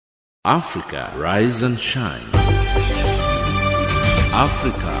Africa, rise and shine.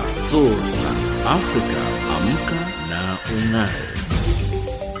 Africa, zorka. Africa, amka na ungae.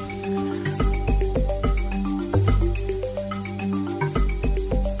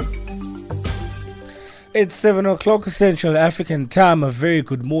 It's 7 o'clock Central African time. A very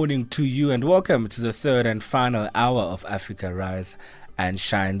good morning to you and welcome to the third and final hour of Africa Rise and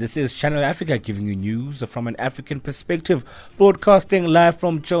Shine. This is Channel Africa giving you news from an African perspective, broadcasting live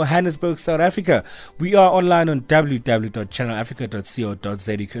from Johannesburg, South Africa. We are online on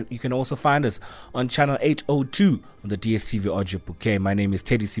www.channelafrica.co.za. You can also find us on channel 802 on the DSTV audio bouquet. My name is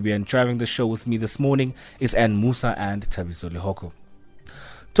Teddy CB and driving the show with me this morning is Ann Musa and Tabiso Lehoko.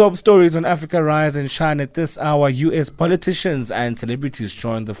 Top stories on Africa Rise and Shine at this hour. U.S. politicians and celebrities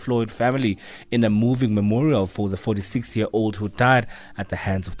joined the Floyd family in a moving memorial for the 46-year-old who died at the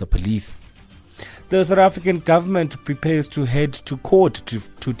hands of the police. The South African government prepares to head to court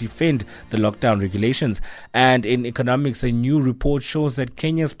to defend the lockdown regulations. And in economics, a new report shows that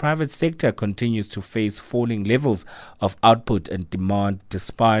Kenya's private sector continues to face falling levels of output and demand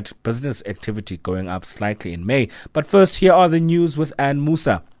despite business activity going up slightly in May. But first, here are the news with Ann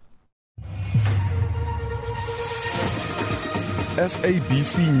Musa.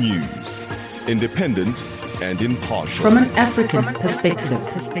 SABC News, independent and impartial. From an African perspective.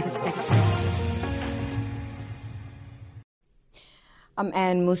 I'm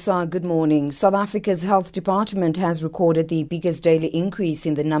Ann Musa. Good morning. South Africa's Health Department has recorded the biggest daily increase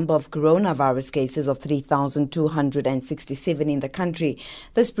in the number of coronavirus cases of 3,267 in the country.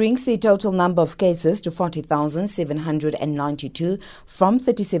 This brings the total number of cases to 40,792 from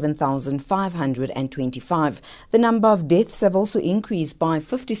 37,525. The number of deaths have also increased by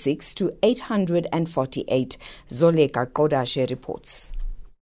 56 to 848. Zoleka Kodashe reports.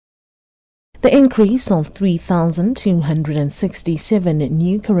 The increase of 3,267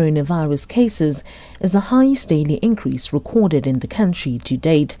 new coronavirus cases is the highest daily increase recorded in the country to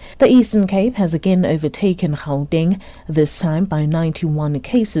date. The Eastern Cape has again overtaken Gauteng, this time by 91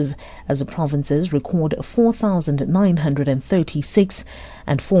 cases, as the provinces record 4,936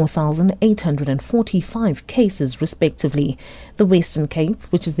 and 4,845 cases respectively. The Western Cape,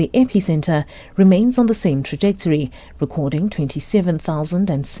 which is the epicenter, remains on the same trajectory, recording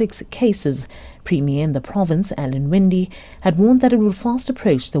 27,006 cases. Premier in the province, Alan Winde, had warned that it would fast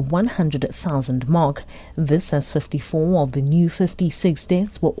approach the 100,000 mark. This as 54 of the new 56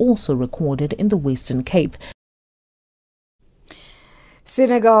 deaths were also recorded in the Western Cape.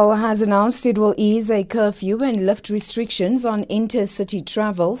 Senegal has announced it will ease a curfew and lift restrictions on intercity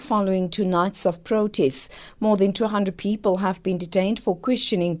travel following 2 nights of protests. More than 200 people have been detained for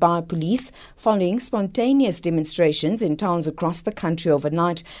questioning by police following spontaneous demonstrations in towns across the country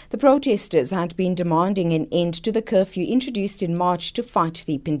overnight. The protesters had been demanding an end to the curfew introduced in March to fight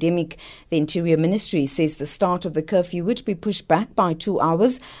the pandemic. The Interior Ministry says the start of the curfew would be pushed back by 2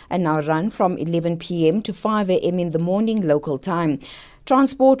 hours and now run from 11 p.m. to 5 a.m. in the morning local time.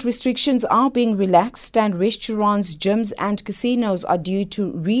 Transport restrictions are being relaxed and restaurants, gyms and casinos are due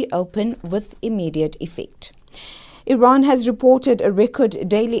to reopen with immediate effect. Iran has reported a record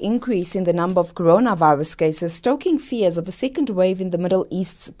daily increase in the number of coronavirus cases, stoking fears of a second wave in the Middle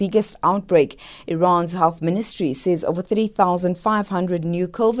East's biggest outbreak. Iran's health ministry says over 3,500 new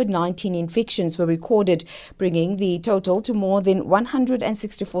COVID-19 infections were recorded, bringing the total to more than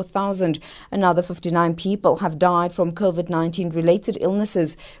 164,000. Another 59 people have died from COVID-19 related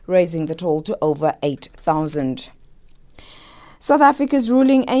illnesses, raising the toll to over 8,000. South Africa's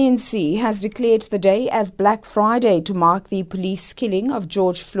ruling ANC has declared the day as Black Friday to mark the police killing of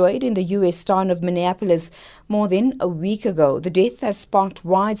George Floyd in the U.S. town of Minneapolis more than a week ago. The death has sparked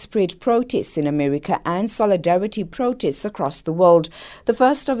widespread protests in America and solidarity protests across the world. The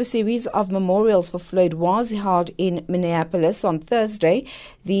first of a series of memorials for Floyd was held in Minneapolis on Thursday.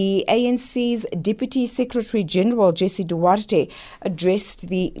 The ANC's Deputy Secretary General Jesse Duarte addressed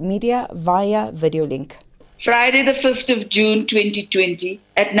the media via video link. Friday the 5th of June 2020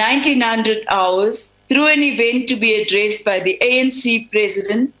 at 1900 hours, through an event to be addressed by the ANC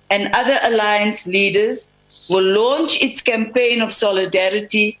President and other alliance leaders, will launch its campaign of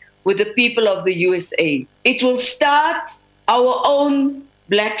solidarity with the people of the USA. It will start our own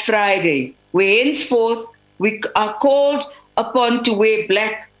Black Friday, where henceforth we are called upon to wear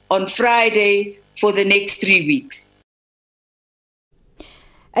black on Friday for the next 3 weeks.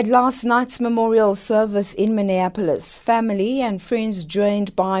 At last night's memorial service in Minneapolis, family and friends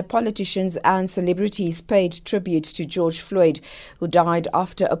joined by politicians and celebrities paid tribute to George Floyd, who died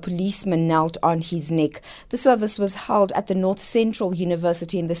after a policeman knelt on his neck. The service was held at the North Central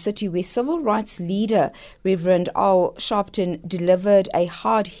University in the city, where civil rights leader Reverend Al Sharpton delivered a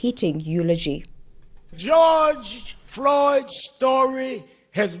hard-hitting eulogy. George Floyd's story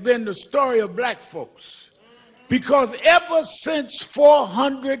has been the story of black folks. Because ever since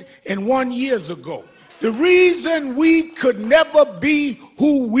 401 years ago, the reason we could never be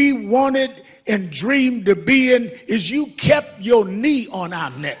who we wanted and dreamed to be in is you kept your knee on our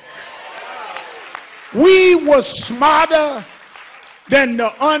neck. We were smarter than the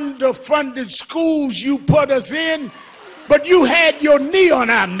underfunded schools you put us in, but you had your knee on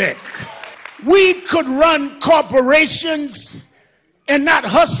our neck. We could run corporations and not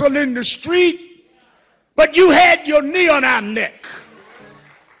hustle in the street, but you had your knee on our neck.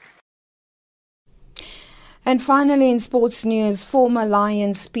 And finally, in sports news, former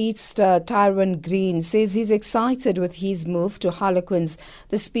Lions speedster Tyrone Green says he's excited with his move to Harlequins.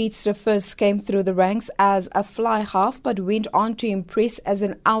 The speedster first came through the ranks as a fly half, but went on to impress as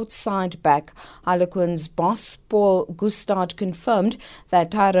an outside back. Harlequins boss Paul Gustard confirmed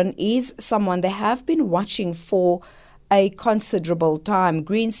that Tyrone is someone they have been watching for a considerable time.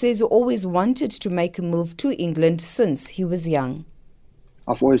 Green says he always wanted to make a move to England since he was young.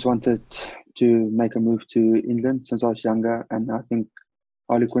 I've always wanted to make a move to England since I was younger, and I think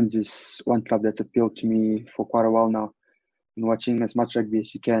Harlequins is one club that's appealed to me for quite a while now. Been watching as much rugby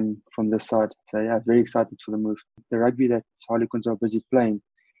as you can from this side. So yeah, very excited for the move. The rugby that Harlequins are busy playing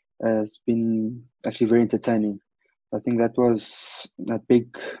has been actually very entertaining. I think that was a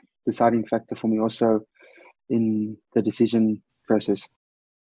big deciding factor for me also in the decision process.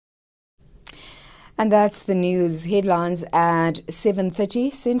 And that's the news headlines at 7:30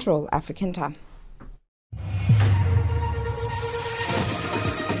 Central African Time.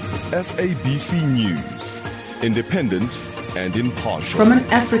 SABC News, independent and impartial. From an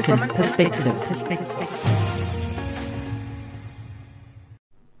African perspective.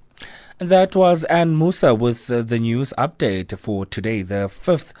 That was Ann Musa with the news update for today, the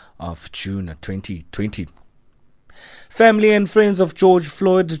 5th of June 2020. Family and friends of George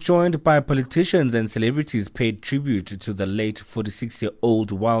Floyd, joined by politicians and celebrities, paid tribute to the late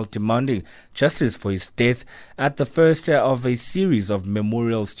 46-year-old while demanding justice for his death at the first of a series of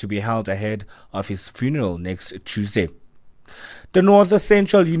memorials to be held ahead of his funeral next Tuesday. The North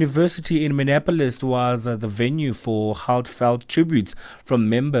Central University in Minneapolis was the venue for heartfelt tributes from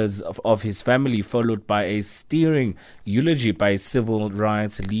members of his family, followed by a stirring eulogy by civil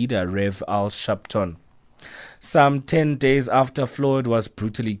rights leader Rev Al Sharpton. Some 10 days after Floyd was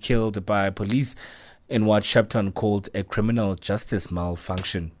brutally killed by police in what Sharpton called a criminal justice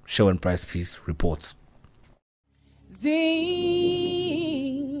malfunction. Shawn Price-Peace reports. Sing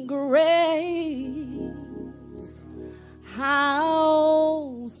grace,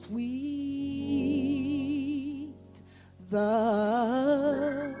 how sweet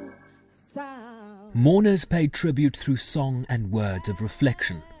the sound. Mourners paid tribute through song and words of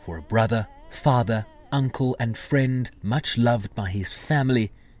reflection for a brother, father, uncle and friend much loved by his family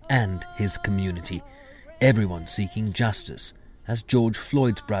and his community. Everyone seeking justice, as George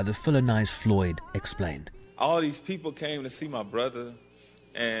Floyd's brother Philonise Floyd explained. All these people came to see my brother,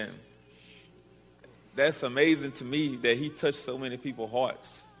 and that's amazing to me that he touched so many people's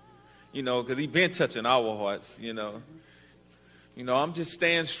hearts, because he's been touching our hearts, I'm just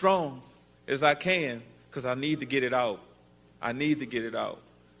staying strong as I can because I need to get it out.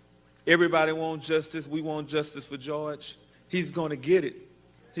 Everybody wants justice. We want justice for George. He's going to get it.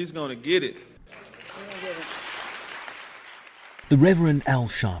 The Reverend Al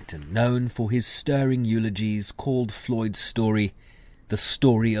Sharpton, known for his stirring eulogies, called Floyd's story the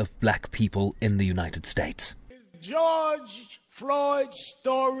story of black people in the United States. George Floyd's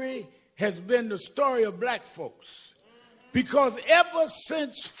story has been the story of black folks. Because ever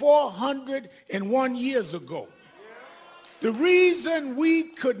since 401 years ago, the reason we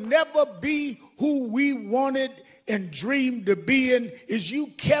could never be who we wanted and dreamed to be in is you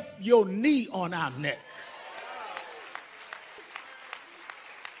kept your knee on our neck.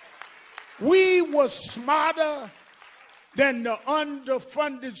 We were smarter than the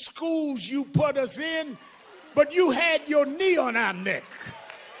underfunded schools you put us in, but you had your knee on our neck.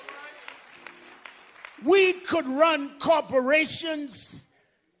 We could run corporations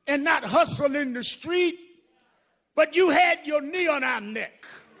and not hustle in the street, but you had your knee on our neck.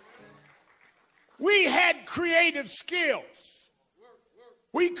 We had creative skills.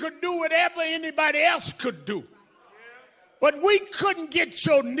 We could do whatever anybody else could do. but we couldn't get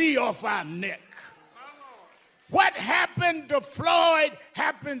your knee off our neck. What happened to Floyd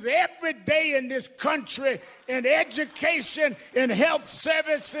happens every day in this country, in education, in health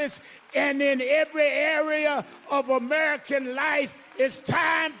services, and in every area of American life. It's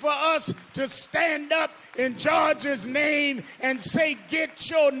time for us to stand up in George's name and say, get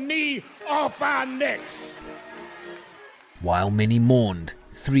your knee off our necks. While many mourned,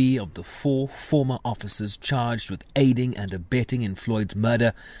 3 of the 4 former officers charged with aiding and abetting in Floyd's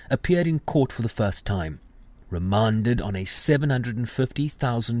murder appeared in court for the first time, remanded on a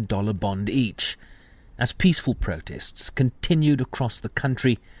 $750,000 bond each, as peaceful protests continued across the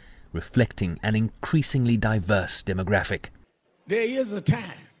country, reflecting an increasingly diverse demographic. There is a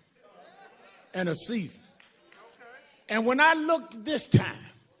time and a season. And when I looked this time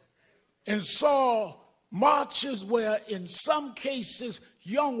and saw marches where in some cases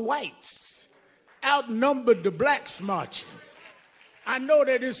young whites outnumbered the blacks marching, I know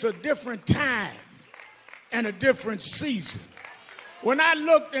that it's a different time and a different season. When I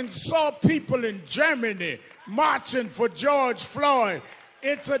looked and saw people in Germany marching for George Floyd,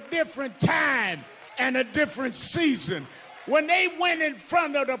 it's a different time and a different season. When they went in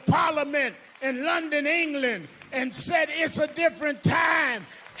front of the Parliament in London, England, and said it's a different time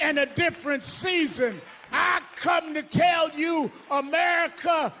and a different season, I come to tell you,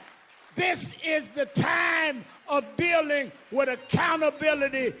 America, this is the time of dealing with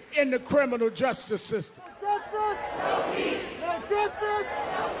accountability in the criminal justice system.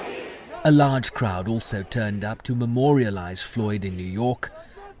 A large crowd also turned up to memorialize Floyd in New York,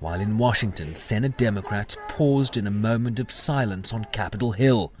 while in Washington, Senate Democrats paused in a moment of silence on Capitol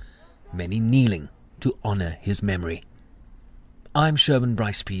Hill, many kneeling to honor his memory. I'm Sherman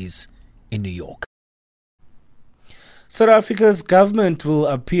Bryce Pease in New York. South Africa's government will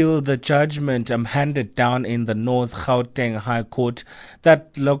appeal the judgment handed down in the North Gauteng High Court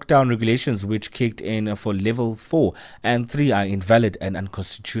that lockdown regulations which kicked in for level 4 and 3 are invalid and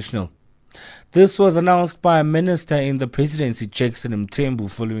unconstitutional. This was announced by a minister in the presidency, Jackson Mthembu,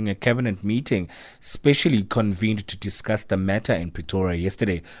 following a cabinet meeting specially convened to discuss the matter in Pretoria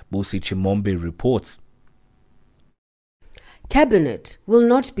yesterday, Busi Chimombe reports. Cabinet will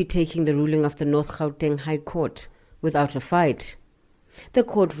not be taking the ruling of the North Gauteng High Court without a fight. The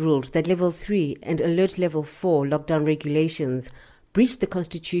court ruled that Level 3 and Alert Level 4 lockdown regulations breached the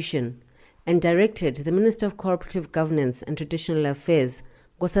Constitution and directed the Minister of Cooperative Governance and Traditional Affairs,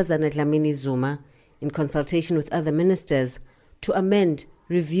 Nkosazana Dlamini Zuma, in consultation with other ministers, to amend,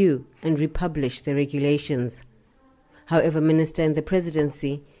 review and republish the regulations. However, Minister in the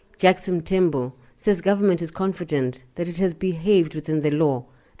Presidency, Jackson Mthembu, says government is confident that it has behaved within the law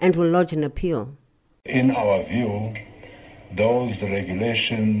and will lodge an appeal. In our view, those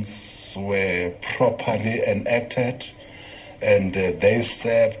regulations were properly enacted and they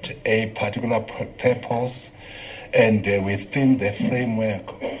served a particular purpose and within the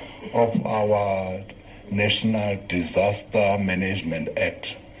framework of our National Disaster Management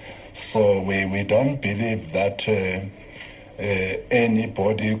Act. So we don't believe that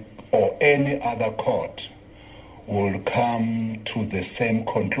anybody or any other court will come to the same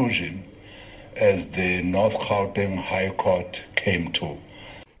conclusion as the North Gauteng High Court came to.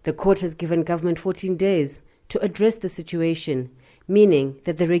 The court has given government 14 days to address the situation, meaning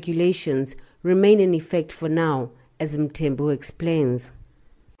that the regulations remain in effect for now, as Mthembu explains.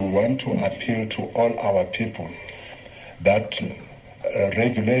 We want to appeal to all our people that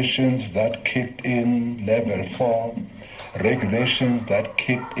regulations that kicked in level 4, regulations that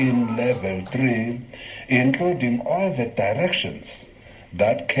kicked in level 3, including all the directions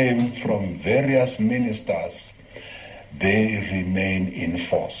that came from various ministers, they remain in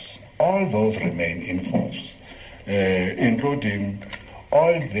force. All those remain in force, including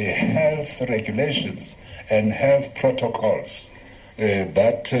all the health regulations and health protocols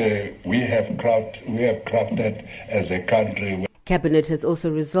that we have crafted as a country. Cabinet has also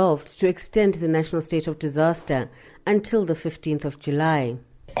resolved to extend the national state of disaster until the 15th of July.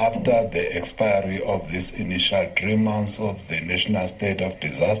 After the expiry of this initial 3 months of the national state of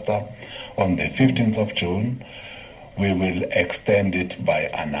disaster on the 15th of June, we will extend it by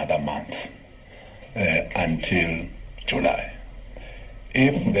another month until July.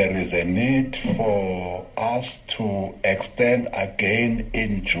 If there is a need for us to extend again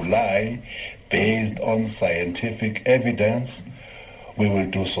in July based on scientific evidence, we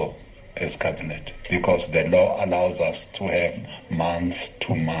will do so as Cabinet, because the law allows us to have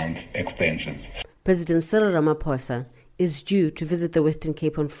month-to-month extensions. President Cyril Ramaphosa is due to visit the Western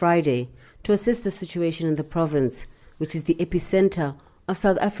Cape on Friday to assess the situation in the province, which is the epicenter of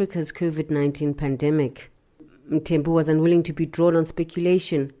South Africa's COVID-19 pandemic. Mthembu was unwilling to be drawn on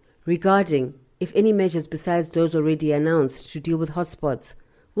speculation regarding if any measures besides those already announced to deal with hotspots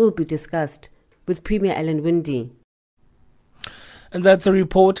will be discussed with Premier Alan Winde. And that's a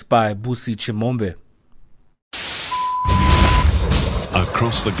report by Busi Chimombe.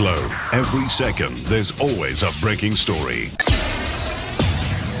 Across the globe, every second, there's always a breaking story.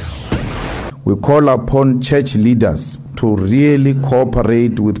 We call upon church leaders to really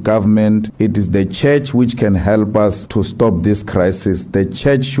cooperate with government. It is the church which can help us to stop this crisis. The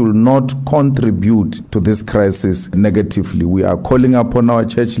church should not contribute to this crisis negatively. We are calling upon our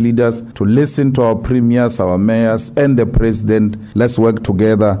church leaders to listen to our premiers, our mayors, and the president. Let's work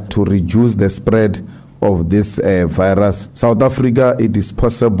together to reduce the spread of this virus. South Africa, it is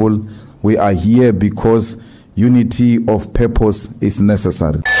possible. We are here because unity of purpose is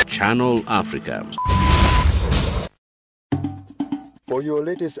necessary. Channel Africa. For your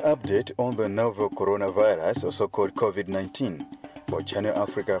latest update on the novel coronavirus, also called COVID-19, for Channel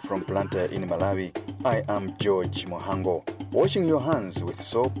Africa from Blantyre in Malawi, I am George Mohango. Washing your hands with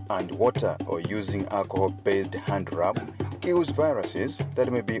soap and water or using alcohol-based hand rub kills viruses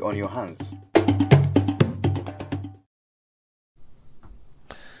that may be on your hands.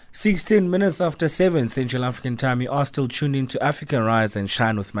 16 minutes after 7 Central African time, you are still tuned in to Africa Rise and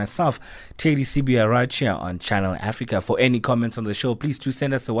Shine with myself, Teddy Sibia, right here on Channel Africa. For any comments on the show, please do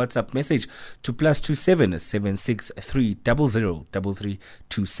send us a WhatsApp message to +27 763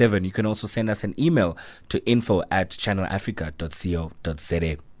 003327. You can also send us an email to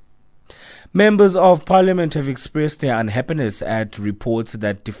info@channelafrica.co.za. Members of Parliament have expressed their unhappiness at reports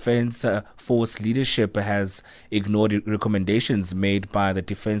that Defence Force leadership has ignored recommendations made by the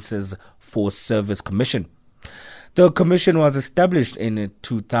Defence Force Service Commission. The commission was established in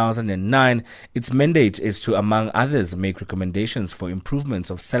 2009. Its mandate is to, among others, make recommendations for improvements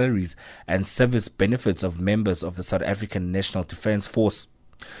of salaries and service benefits of members of the South African National Defence Force.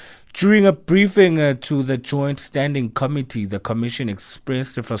 During a briefing to the Joint Standing Committee, the Commission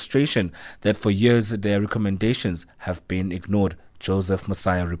expressed the frustration that for years their recommendations have been ignored. Joseph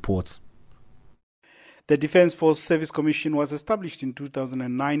Messiah reports. The Defence Force Service Commission was established in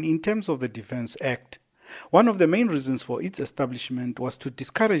 2009 in terms of the Defence Act. One of the main reasons for its establishment was to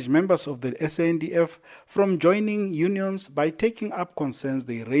discourage members of the SANDF from joining unions by taking up concerns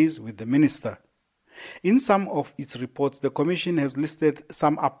they raise with the minister. In some of its reports, the Commission has listed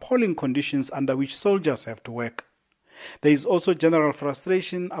some appalling conditions under which soldiers have to work. There is also general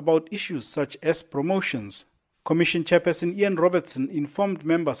frustration about issues such as promotions. Commission Chairperson Ian Robertson informed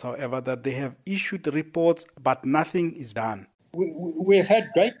members, however, that they have issued reports but nothing is done. We've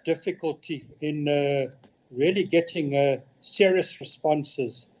had great difficulty in really getting serious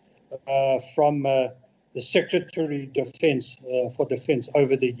responses from the Secretary Defence for Defence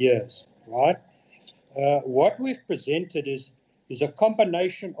over the years, right? What we've presented is a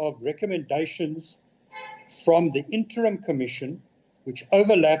combination of recommendations from the interim commission, which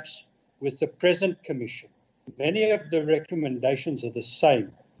overlaps with the present commission. Many of the recommendations are the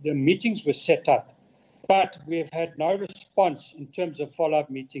same. The meetings were set up, but we've had no response in terms of follow-up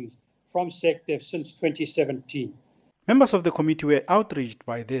meetings from SecDef since 2017. Members of the committee were outraged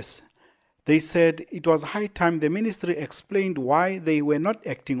by this. They said it was high time the ministry explained why they were not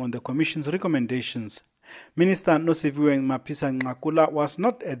acting on the Commission's recommendations. Minister Nosiviwe Mapisa Nqakula was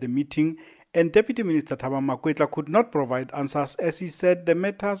not at the meeting, and Deputy Minister Thabo Makwetla could not provide answers as he said the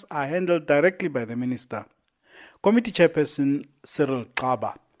matters are handled directly by the minister. Committee Chairperson Cyril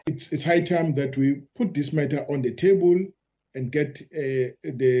Xaba. It's high time that we put this matter on the table and get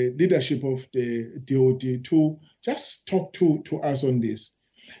the leadership of the DOD to just talk to us on this.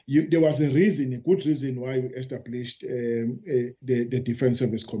 There was a reason, a good reason why we established the Defence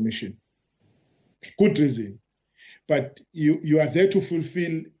Service Commission. Good reason. But you are there to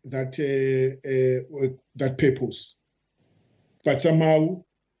fulfill that that purpose. But somehow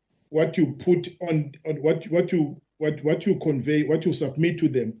what you put on what you convey, what you submit to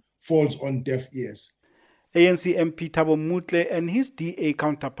them falls on deaf ears. ANC MP Thabo Mutle and his DA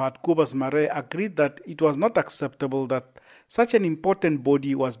counterpart Cobus Mare agreed that it was not acceptable that such an important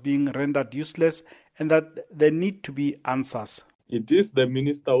body was being rendered useless and that there need to be answers. It is the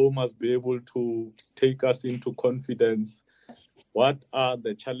minister who must be able to take us into confidence. What are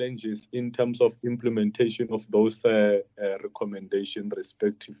the challenges in terms of implementation of those recommendations,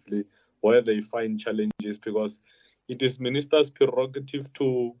 respectively, where they find challenges? Because it is minister's prerogative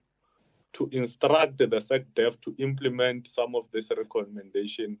to instruct the SecDef to implement some of this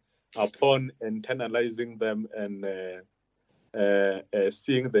recommendation upon internalizing them and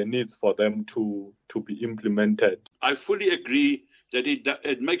seeing the needs for them to be implemented. I fully agree that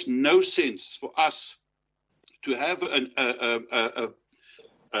it makes no sense for us to have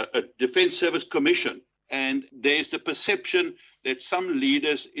a Defence Service Commission. And there's the perception that some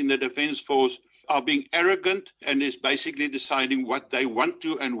leaders in the Defence Force are being arrogant and is basically deciding what they want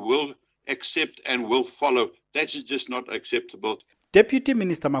to and will accept and will follow. That is just not acceptable. Deputy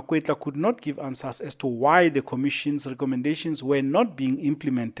Minister Makwetla could not give answers as to why the Commission's recommendations were not being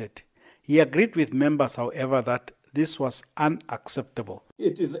implemented. He agreed with members, however, that this was unacceptable.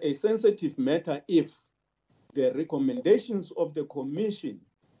 It is a sensitive matter if the recommendations of the Commission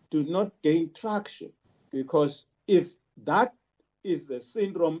do not gain traction, because if that is the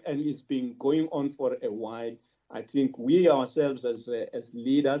syndrome and is been going on for a while, I think we ourselves as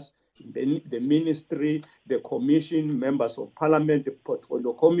leaders, the ministry, the commission, members of parliament, the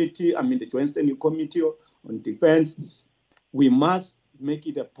portfolio committee, the Joint Standing Committee on Defense, we must make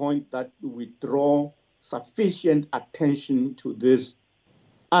it a point that we draw sufficient attention to this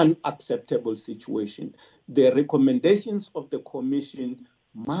unacceptable situation. The recommendations of the commission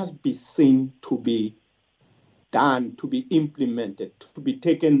must be seen to be done, to be implemented, to be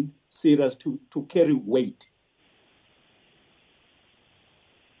taken serious, to carry weight.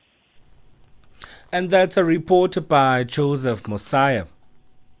 And that's a report by Joseph Mosiah.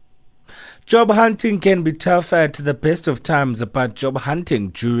 Job hunting can be tough at the best of times, but job hunting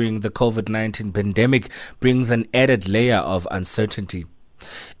during the COVID-19 pandemic brings an added layer of uncertainty.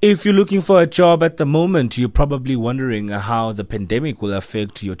 If you're looking for a job at the moment, you're probably wondering how the pandemic will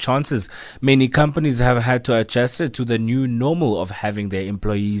affect your chances. Many companies have had to adjust to the new normal of having their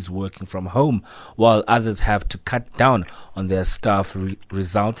employees working from home, while others have to cut down on their staff,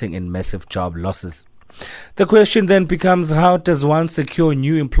 resulting in massive job losses. The question then becomes, how does one secure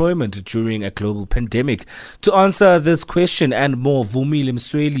new employment during a global pandemic? To answer this question and more, Vumile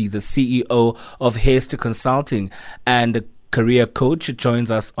Msweli, the CEO of Haste Consulting and career coach, joins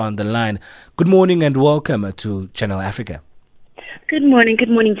us on the line. Good morning and welcome to Channel Africa. Good morning,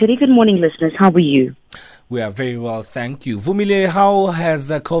 Teddy. Good morning, listeners. How are you? We are very well, thank you. Vumile, how has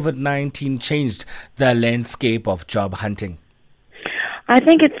COVID-19 changed the landscape of job hunting? I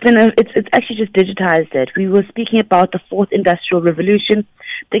think it's actually just digitized it. We were speaking about the fourth industrial revolution,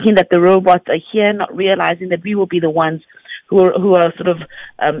 thinking that the robots are here, not realizing that we will be the ones who are sort of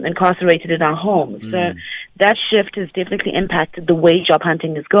incarcerated in our homes. So that shift has definitely impacted the way job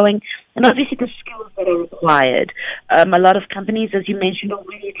hunting is going, and obviously the skills that are required. A lot of companies, as you mentioned, are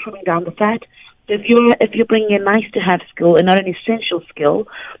really trimming down the fat. So if you're bringing a nice-to-have skill and not an essential skill,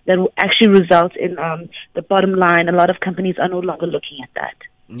 that will actually result in the bottom line. A lot of companies are no longer looking at that.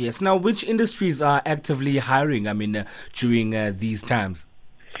 Yes. Now, which industries are actively hiring, during these times?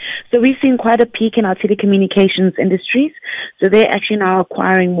 So we've seen quite a peak in our telecommunications industries. So they're actually now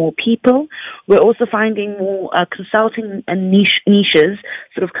acquiring more people. We're also finding more consulting and niches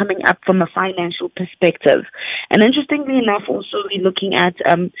sort of coming up from a financial perspective. And interestingly enough, also we're looking at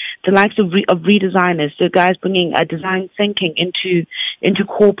the likes of redesigners. So guys bringing design thinking into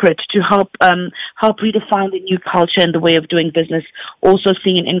corporate to help redefine the new culture and the way of doing business. Also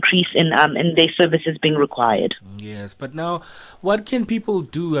seeing an increase in their services being required. Yes, but now what can people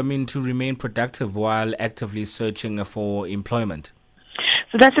do, to remain productive while actively searching for employment?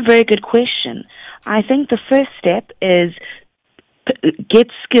 So that's a very good question. I think the first step is get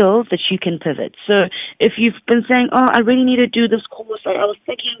skills that you can pivot. So if you've been saying, I really need to do this course, I was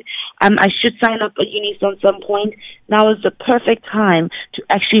thinking I should sign up at uni at some point, now is the perfect time to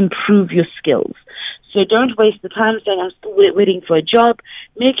actually improve your skills. So don't waste the time saying I'm still waiting for a job.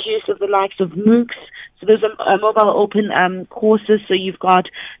 Make use of the likes of MOOCs. So there's a mobile open courses. So you've got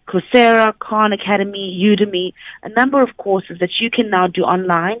Coursera, Khan Academy, Udemy, a number of courses that you can now do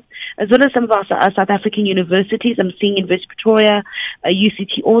online, as well as some of our South African universities. I'm seeing in West Pretoria,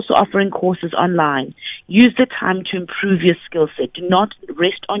 UCT also offering courses online. Use the time to improve your skill set. Do not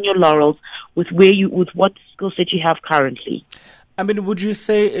rest on your laurels with what skill set you have currently. Would you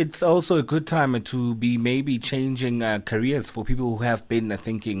say it's also a good time to be maybe changing careers for people who have been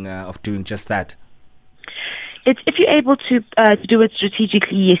thinking of doing just that? If you're able to do it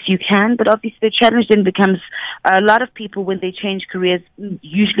strategically, yes, you can. But obviously, the challenge then becomes a lot of people when they change careers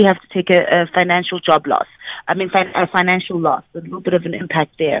usually have to take a financial job loss. A financial loss, a little bit of an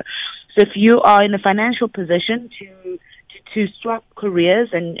impact there. So if you are in a financial position to swap careers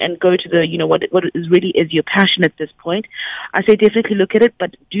and go to the, what is really is your passion at this point, I say definitely look at it,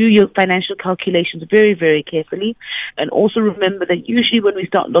 but do your financial calculations very, very carefully. And also remember that usually when we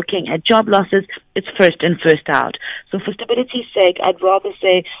start looking at job losses, it's first in, first out. So for stability's sake, I'd rather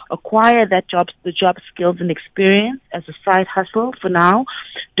say acquire the job skills and experience as a side hustle for now.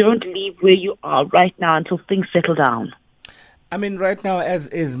 Don't leave where you are right now until things settle down. I mean, right now,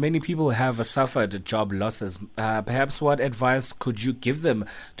 as many people have suffered job losses, perhaps what advice could you give them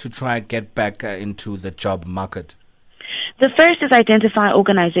to try and get back into the job market? The first is identify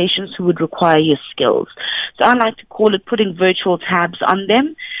organizations who would require your skills. So I like to call it putting virtual tabs on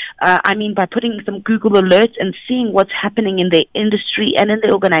them. I mean, by putting some Google alerts and seeing what's happening in the industry and in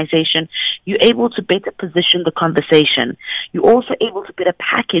the organization, you're able to better position the conversation. You're also able to better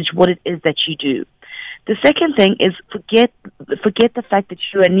package what it is that you do. The second thing is forget the fact that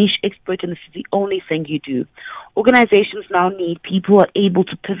you're a niche expert and this is the only thing you do. Organizations now need people who are able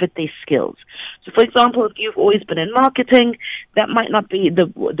to pivot their skills. So, for example, if you've always been in marketing, that might not be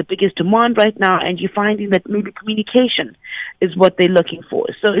the biggest demand right now, and you're finding that maybe communication is what they're looking for.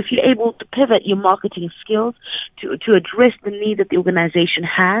 So if you're able to pivot your marketing skills to address the need that the organization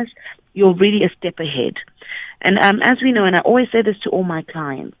has, you're really a step ahead. And as we know, and I always say this to all my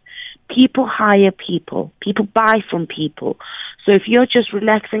clients, people hire people. People buy from people. So if you're just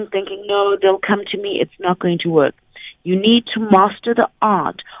relaxing, thinking, no, they'll come to me, it's not going to work. You need to master the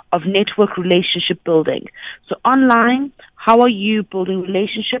art of network relationship building. So online, how are you building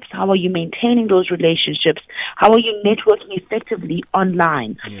relationships? How are you maintaining those relationships? How are you networking effectively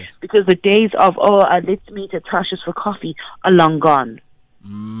online? Yes. Because the days of, let's meet at Tasha's for coffee are long gone.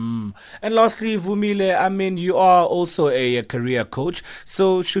 And lastly, Vumile, I mean, you are also a career coach.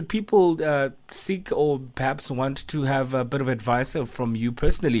 So should people seek or perhaps want to have a bit of advice from you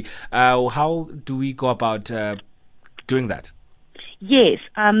personally? How do we go about doing that? Yes,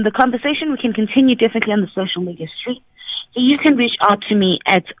 the conversation we can continue definitely on the social media street. So you can reach out to me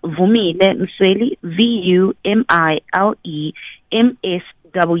at Vumile Msweli, VUMILE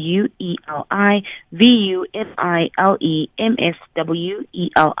MSWELI, VUMILE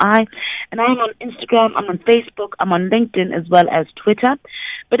MSWELI. And I'm on Instagram, I'm on Facebook, I'm on LinkedIn as well as Twitter.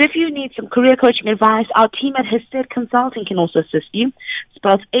 But if you need some career coaching advice, our team at Hesed Consulting can also assist you.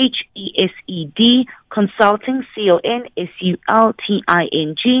 Spelled HESED Consulting,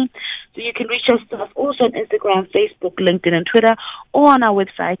 CONSULTING. So you can reach us also on Instagram, Facebook, LinkedIn, and Twitter, or on our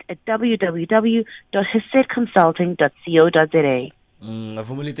website at www.hesedconsulting.co.za.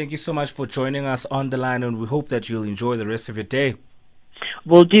 Vumile, thank you so much for joining us on the line, and we hope that you'll enjoy the rest of your day.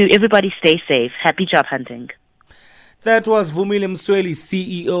 Will do. Everybody stay safe. Happy job hunting. That was Vumile Msweli,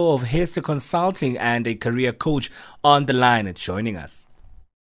 CEO of Hesed Consulting and a career coach, on the line and joining us.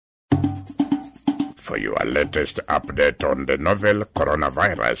 For your latest update on the novel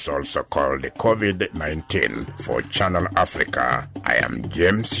coronavirus, also called COVID-19, for Channel Africa, I am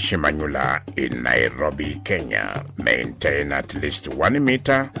James Shimanyula in Nairobi, Kenya. Maintain at least 1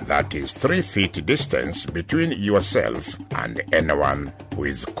 meter, that is 3 feet distance between yourself and anyone who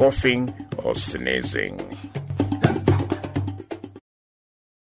is coughing or sneezing.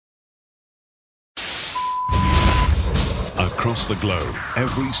 Across the globe,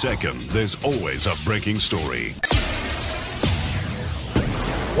 every second, there's always a breaking story.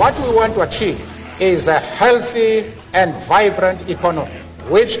 What we want to achieve is a healthy and vibrant economy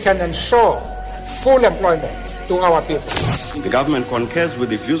which can ensure full employment to our people. The government concurs with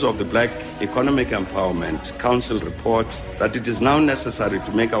the views of the Black Economic Empowerment Council report that it is now necessary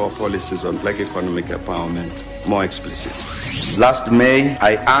to make our policies on black economic empowerment more explicit. Last May,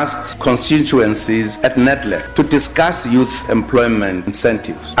 I asked constituencies at NEDLEC to discuss youth employment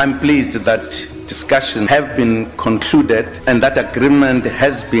incentives. I'm pleased that discussions have been concluded and that agreement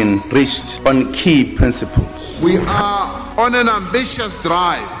has been reached on key principles. We are on an ambitious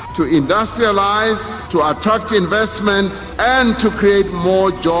drive to industrialize, to attract investment, and to create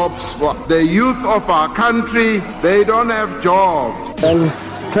more jobs for the youth of our country. They don't have jobs. I've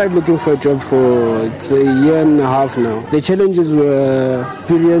tried looking for a job for it's a year and a half now. The challenges were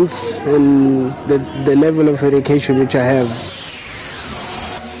experience and the level of education which I have.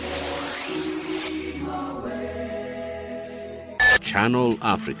 Channel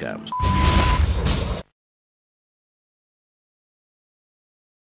Africa.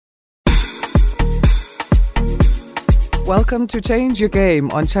 Welcome to Change Your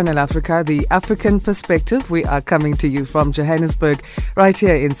Game on Channel Africa, the African perspective. We are coming to you from Johannesburg, right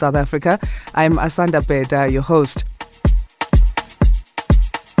here in South Africa. I'm Asanda Beda, your host.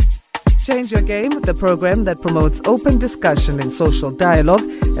 Change Your Game, the program that promotes open discussion and social dialogue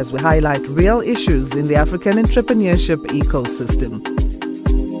as we highlight real issues in the African entrepreneurship ecosystem.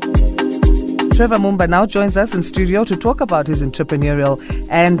 Trevor Mumba now joins us in studio to talk about his entrepreneurial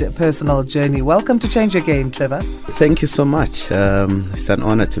and personal journey. Welcome to Change Your Game, Trevor. Thank you so much. It's an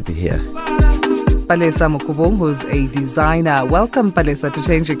honor to be here. Palesa Mukubung, who's a designer. Welcome, Palesa, to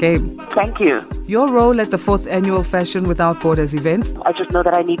Change Your Game. Thank you. Your role at the 4th Annual Fashion Without Borders event? I just know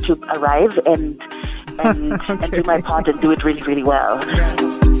that I need to arrive and and do my part and do it really, really well.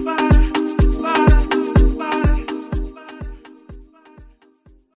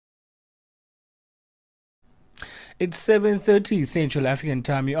 It's 7:30 Central African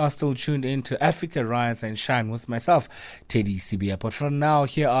time. You are still tuned in to Africa Rise and Shine with myself, Teddy Sibia. But for now,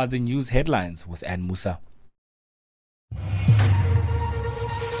 here are the news headlines with Ann Musa.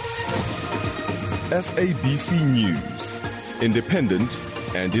 SABC News, independent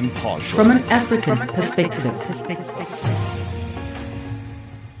and impartial. From an African perspective.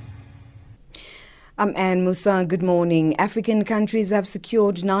 I'm Anne Musa. Good morning. African countries have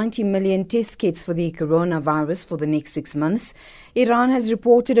secured 90 million test kits for the coronavirus for the next 6 months. Iran has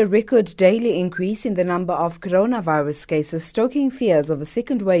reported a record daily increase in the number of coronavirus cases, stoking fears of a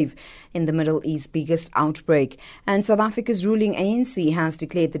second wave in the Middle East's biggest outbreak. And South Africa's ruling ANC has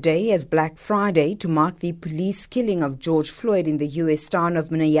declared the day as Black Friday to mark the police killing of George Floyd in the U.S. town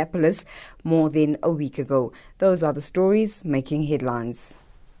of Minneapolis more than a week ago. Those are the stories making headlines.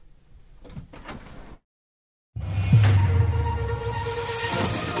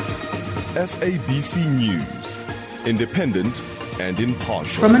 SABC News, independent and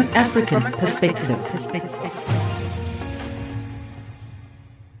impartial. From an African perspective.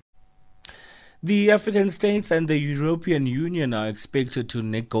 The African states and the European Union are expected to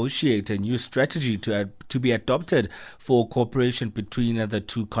negotiate a new strategy to be adopted for cooperation between the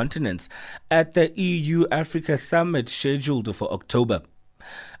two continents at the EU-Africa summit scheduled for October.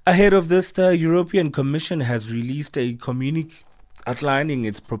 Ahead of this, the European Commission has released a communique outlining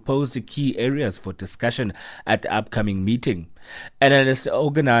its proposed key areas for discussion at the upcoming meeting. Analysts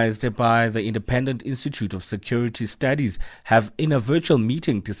organized by the Independent Institute of Security Studies have, in a virtual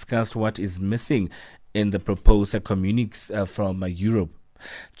meeting, discussed what is missing in the proposed communiques from Europe.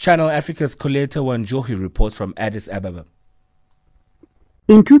 Channel Africa's Coletta Wanjohi reports from Addis Ababa.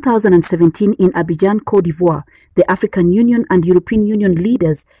 In 2017 in Abidjan, Côte d'Ivoire, the African Union and European Union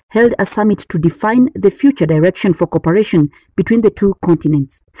leaders held a summit to define the future direction for cooperation between the two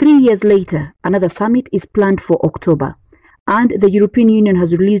continents. 3 years later, another summit is planned for October, and the European Union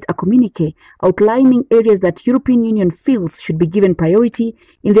has released a communique outlining areas that European Union feels should be given priority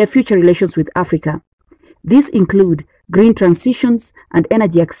in their future relations with Africa. These include green transitions and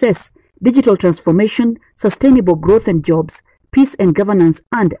energy access, digital transformation, sustainable growth and jobs, peace and governance,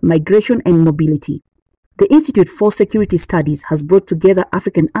 and migration and mobility. The Institute for Security Studies has brought together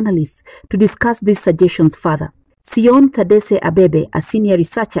African analysts to discuss these suggestions further. Sion Tadesse Abebe, a senior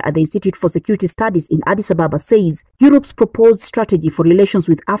researcher at the Institute for Security Studies in Addis Ababa, says Europe's proposed strategy for relations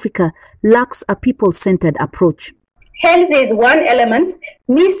with Africa lacks a people-centered approach. Health is one element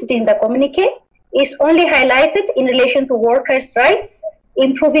missed in the communique. It's only highlighted in relation to workers' rights,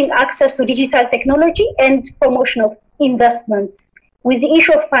 improving access to digital technology, and promotion of investments, with the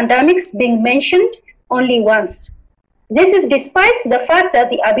issue of pandemics being mentioned only once. This is despite the fact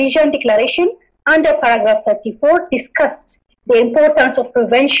that the Abidjan Declaration under paragraph 34 discussed the importance of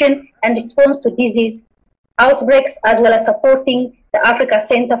prevention and response to disease outbreaks, as well as supporting the Africa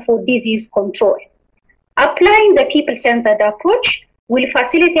Center for Disease Control. Applying the people-centered approach will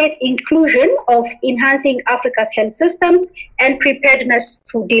facilitate inclusion of enhancing Africa's health systems and preparedness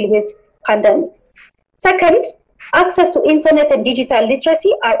to deal with pandemics. Second, access to internet and digital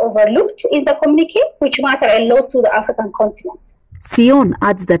literacy are overlooked in the communique, which matter a lot to the African continent. Sion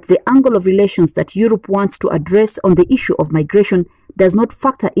adds that the angle of relations that Europe wants to address on the issue of migration does not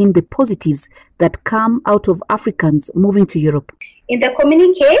factor in the positives that come out of Africans moving to Europe. In the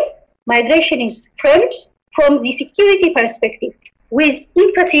communique, migration is framed from the security perspective, with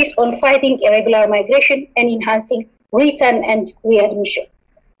emphasis on fighting irregular migration and enhancing return and readmission.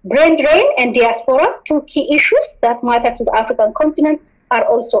 Brain drain and diaspora, two key issues that matter to the African continent, are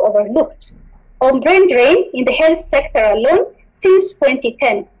also overlooked. On brain drain, in the health sector alone, since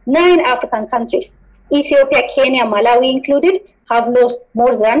 2010, 9 African countries, Ethiopia, Kenya, Malawi included, have lost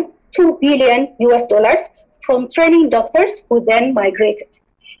more than $2 billion from training doctors who then migrated.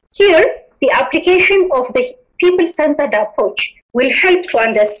 Here, the application of the people-centered approach will help to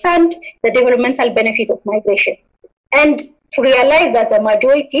understand the developmental benefit of migration and to realize that the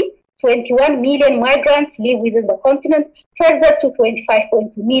majority, 21 million migrants, live within the continent, further to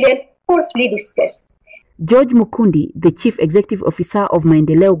 25.2 million forcibly displaced. George Mukundi, the Chief Executive Officer of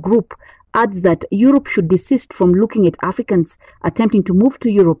Maendeleo Group, adds that Europe should desist from looking at Africans attempting to move to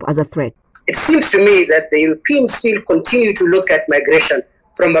Europe as a threat. It seems to me that the Europeans still continue to look at migration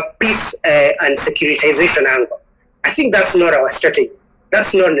from a peace and securitization angle. I think that's not our strategy.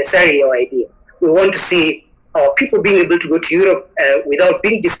 That's not necessarily our idea. We want to see our people being able to go to Europe without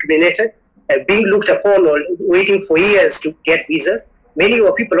being discriminated, being looked upon or waiting for years to get visas, many of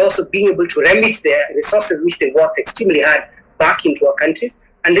our people also being able to remit their resources, which they worked extremely hard, back into our countries,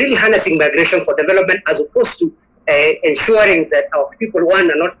 and really harnessing migration for development as opposed to ensuring that our people, one,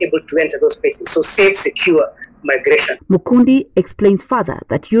 are not able to enter those places. So safe, secure migration. Mukundi explains further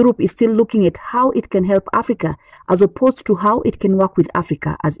that Europe is still looking at how it can help Africa as opposed to how it can work with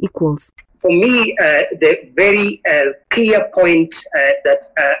Africa as equals. For me, the very clear point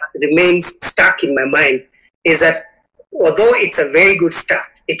that remains stuck in my mind is that although it's a very good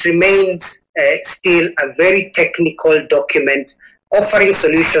start, it remains still a very technical document offering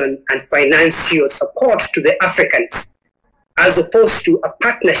solution and financial support to the Africans, as opposed to a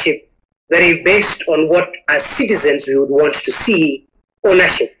partnership that is based on what as citizens we would want to see: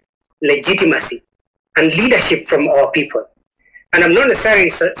 ownership, legitimacy, and leadership from our people. And I'm not necessarily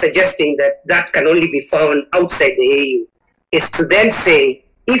suggesting that that can only be found outside the AU. It's to then say,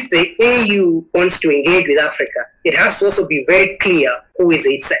 if the AU wants to engage with Africa, it has to also be very clear who is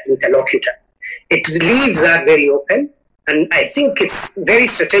its interlocutor. It leaves that very open, and I think it's very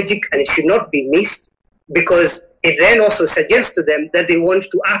strategic and it should not be missed, because it then also suggests to them that they want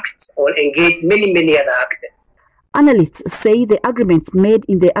to act or engage many other actors. Analysts say the agreements made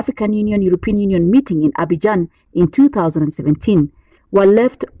in the African Union-European Union meeting in Abidjan in 2017 were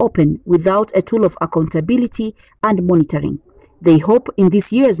left open without a tool of accountability and monitoring. They hope in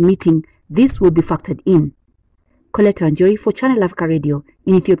this year's meeting this will be factored in. Colette Anjoy for Channel Africa Radio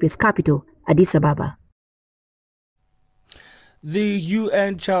in Ethiopia's capital, Addis Ababa. The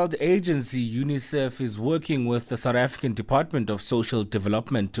UN Child Agency, UNICEF, is working with the South African Department of Social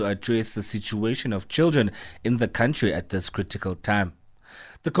Development to address the situation of children in the country at this critical time.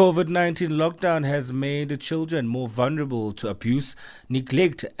 The COVID-19 lockdown has made children more vulnerable to abuse,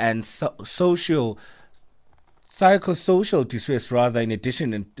 neglect, and psychosocial distress. In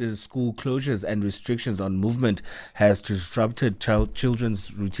addition, school closures and restrictions on movement has disrupted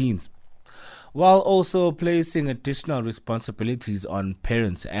children's routines, while also placing additional responsibilities on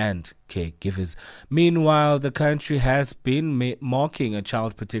parents and caregivers. Meanwhile, the country has been marking a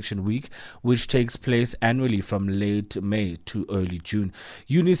Child Protection Week, which takes place annually from late May to early June.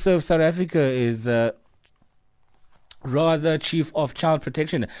 UNICEF South Africa is Chief of Child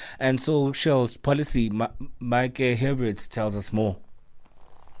Protection and Social Policy, Mike Herbert, tells us more.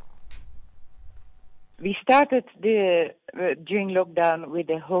 We started during lockdown with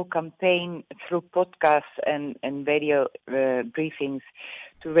the whole campaign through podcasts and radio briefings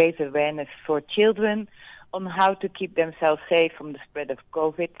to raise awareness for children on how to keep themselves safe from the spread of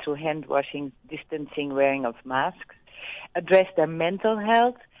COVID through hand washing, distancing, wearing of masks, address their mental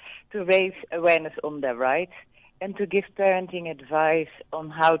health, to raise awareness on their rights, and to give parenting advice on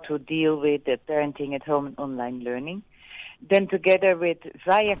how to deal with the parenting at home and online learning. Then together with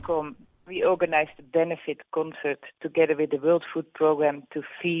Viacom, we organized a benefit concert together with the World Food Programme to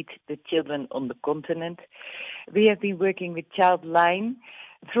feed the children on the continent. We have been working with Childline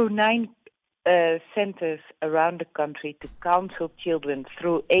through 9 centers around the country to counsel children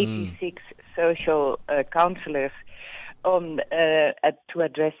through 86 social counselors on to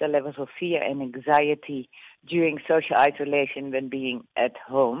address the levels of fear and anxiety during social isolation when being at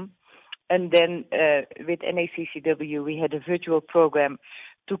home. And then with NACCW, we had a virtual program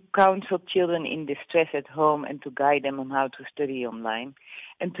to counsel children in distress at home and to guide them on how to study online.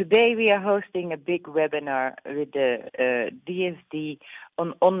 And today we are hosting a big webinar with the DSD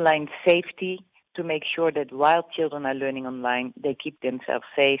on online safety to make sure that while children are learning online, they keep themselves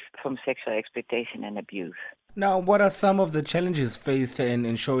safe from sexual exploitation and abuse. Now, what are some of the challenges faced in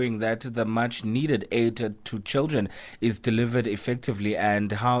ensuring that the much-needed aid to children is delivered effectively,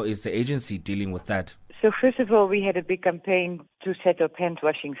 and how is the agency dealing with that? So first of all, we had a big campaign to set up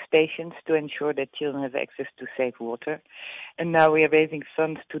hand-washing stations to ensure that children have access to safe water. And now we are raising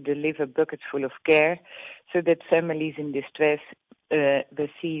funds to deliver buckets full of care so that families in distress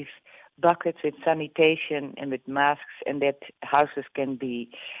receive buckets with sanitation and with masks, and that houses can be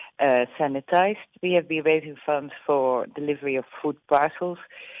sanitized. We have been raising funds for delivery of food parcels.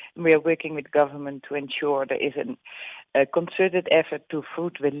 And we are working with government to ensure there is a concerted effort to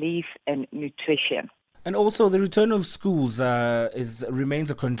food relief and nutrition. And also, the return of schools remains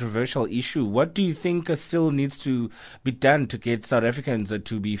a controversial issue. What do you think still needs to be done to get South Africans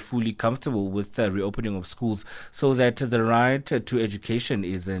to be fully comfortable with the reopening of schools so that the right to education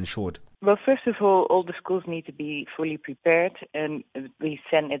is ensured? Well, first of all the schools need to be fully prepared and be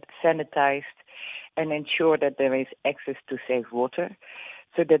sanitized and ensure that there is access to safe water,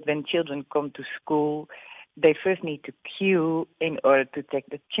 so that when children come to school, they first need to queue in order to take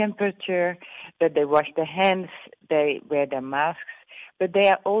the temperature, that they wash their hands, they wear their masks, but they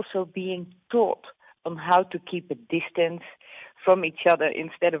are also being taught on how to keep a distance from each other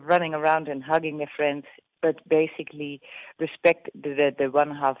instead of running around and hugging their friends, but basically respect the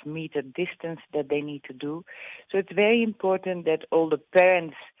 1.5 meter distance that they need to do. So it's very important that all the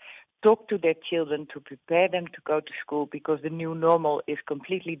parents talk to their children to prepare them to go to school, because the new normal is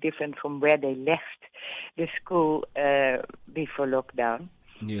completely different from where they left the school before lockdown.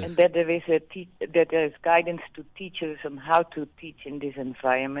 Yes. And that there is guidance to teachers on how to teach in this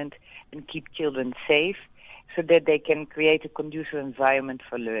environment and keep children safe, so that they can create a conducive environment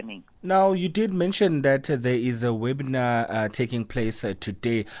for learning. Now, you did mention that there is a webinar taking place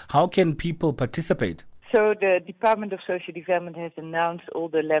today. How can people participate? So the Department of Social Development has announced all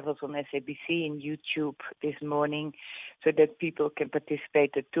the levels on SABC and YouTube this morning, so that people can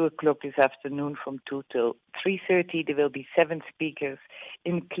participate at 2 o'clock this afternoon from 2 till 3:30. There will be 7 speakers,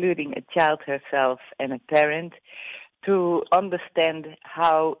 including a child herself and a parent, to understand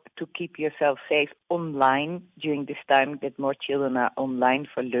how to keep yourself safe online during this time that more children are online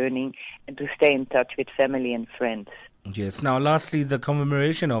for learning, and to stay in touch with family and friends. Yes. Now, lastly, the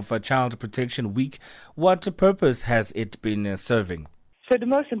commemoration of Child Protection Week. What purpose has it been serving? So the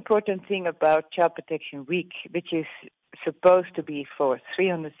most important thing about Child Protection Week, which is supposed to be for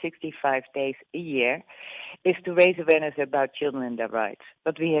 365 days a year, is to raise awareness about children and their rights.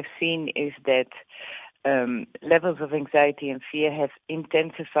 What we have seen is that levels of anxiety and fear have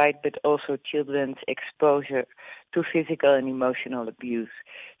intensified, but also children's exposure to physical and emotional abuse.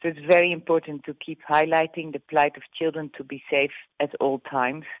 So it's very important to keep highlighting the plight of children to be safe at all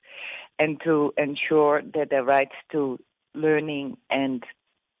times, and to ensure that their rights to learning and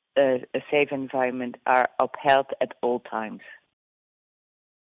a safe environment are upheld at all times.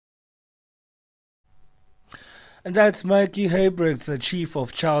 And that's Mikey Heybrechts, the Chief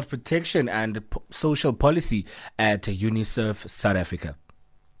of Child Protection and Social Policy at UNICEF South Africa.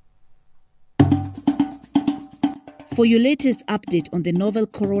 For your latest update on the novel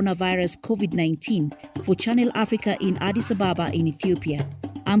coronavirus COVID-19 for Channel Africa in Addis Ababa in Ethiopia,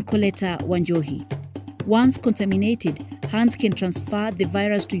 I'm Coletta Wanjohi. Once contaminated, hands can transfer the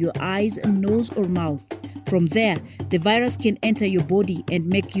virus to your eyes, nose or mouth. From there, the virus can enter your body and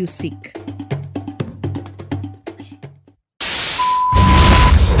make you sick.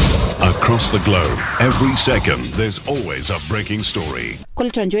 Across the globe, every second, there's always a breaking story.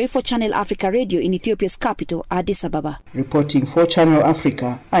 Coletta Wanjohi for Channel Africa Radio in Ethiopia's capital, Addis Ababa. Reporting for Channel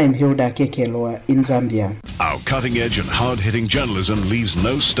Africa, I am Hilda Kekeloa in Zambia. Our cutting-edge and hard-hitting journalism leaves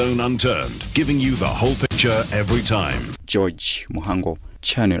no stone unturned, giving you the whole picture every time. George Muhango,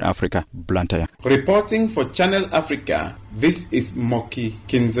 Channel Africa, Blantyre. Reporting for Channel Africa, this is Moki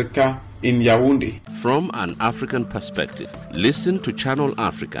Kinzeka in Yaoundé. From an African perspective, listen to Channel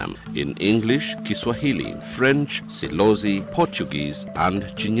Africa in English, Kiswahili, French, Silozi, Portuguese, and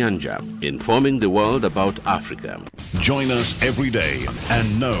Chinyanja, informing the world about Africa. Join us every day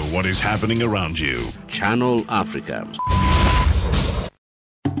and know what is happening around you. Channel Africa.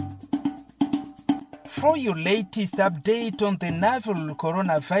 For your latest update on the novel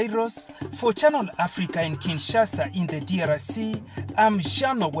coronavirus, for Channel Africa in Kinshasa in the DRC, I'm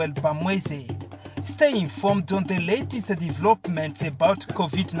Jean-Noel Bamweze. Stay informed on the latest developments about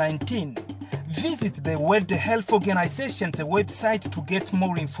COVID-19. Visit the World Health Organization's website to get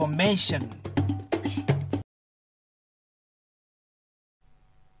more information.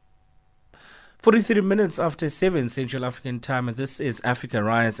 "43 minutes after 7 Central African time, and this is Africa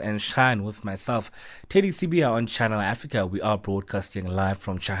Rise and Shine with myself, Teddy Sibia on Channel Africa. We are broadcasting live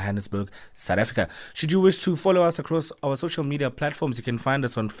from Johannesburg, South Africa. Should you wish to follow us across our social media platforms, you can find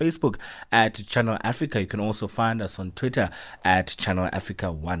us on Facebook at Channel Africa. You can also find us on Twitter at Channel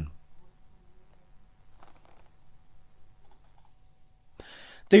Africa 1.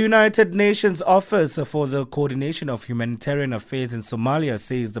 The United Nations Office for the Coordination of Humanitarian Affairs in Somalia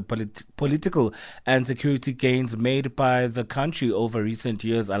says the political and security gains made by the country over recent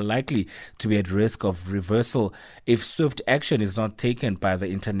years are likely to be at risk of reversal if swift action is not taken by the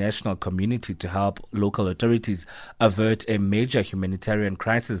international community to help local authorities avert a major humanitarian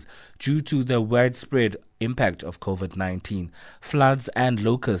crisis due to the widespread impact of COVID-19, floods and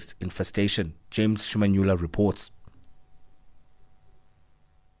locust infestation. James Shimanyula reports.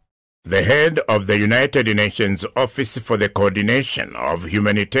 The head of the United Nations Office for the Coordination of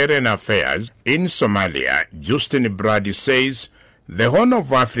Humanitarian Affairs in Somalia, Justin Brady, says the Horn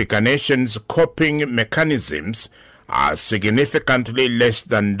of Africa nations' coping mechanisms are significantly less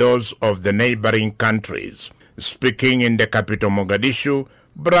than those of the neighboring countries. Speaking in the capital Mogadishu,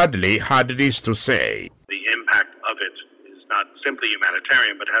 Bradley had this to say. The impact of it is not simply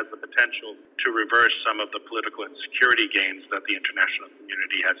humanitarian, but has the potential to reverse some of the political and security gains that the international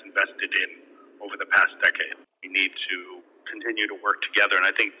community has invested in over the past decade. We need to continue to work together. And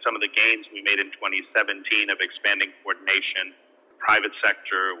I think some of the gains we made in 2017 of expanding coordination, private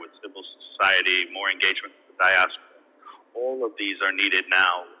sector with civil society, more engagement with the diaspora, all of these are needed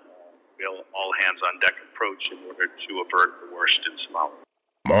now. Real all-hands-on-deck approach in order to avert the worst in Somalia.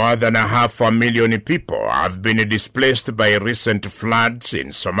 More than 500,000 people have been displaced by recent floods in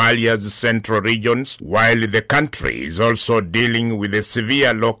Somalia's central regions, while the country is also dealing with a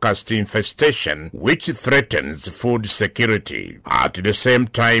severe locust infestation which threatens food security. At the same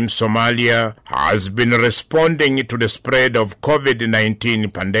time, Somalia has been responding to the spread of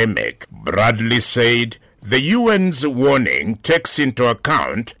COVID-19 pandemic. Bradley said, the UN's warning takes into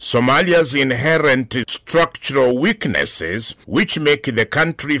account Somalia's inherent structural weaknesses, which make the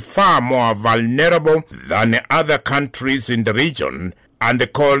country far more vulnerable than other countries in the region,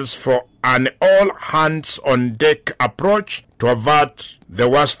 and calls for an all-hands-on-deck approach to avert the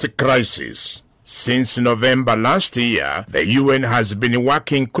worst crisis. Since November last year, the UN has been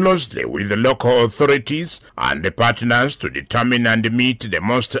working closely with the local authorities and the partners to determine and meet the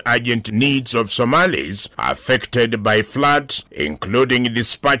most urgent needs of Somalis affected by floods, including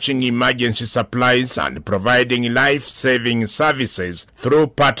dispatching emergency supplies and providing life-saving services through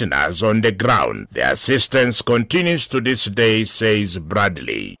partners on the ground. The assistance continues to this day, says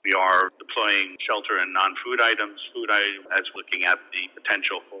Bradley. We are deploying shelter and non-food items, as looking at the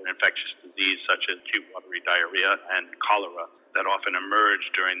potential for infectious disease such as acute watery diarrhea and cholera that often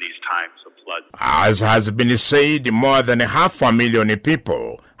emerge during these times of flood. As has been said, more than 500,000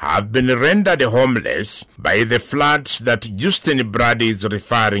 people have been rendered homeless by the floods that Justin Brady is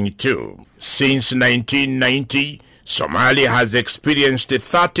referring to. Since 1990, Somalia has experienced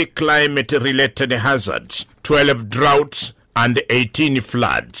 30 climate-related hazards, 12 droughts, and 18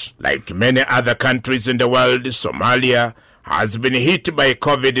 floods. Like many other countries in the world, Somalia has been hit by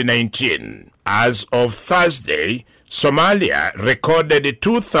COVID-19. As of Thursday, Somalia recorded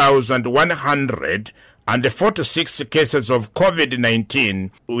 2,146 cases of COVID-19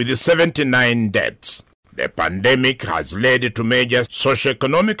 with 79 deaths. The pandemic has led to major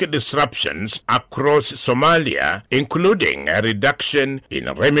socioeconomic disruptions across Somalia, including a reduction in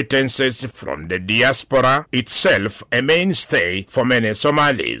remittances from the diaspora, itself a mainstay for many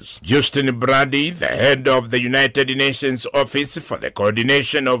Somalis. Justin Brady, the head of the United Nations Office for the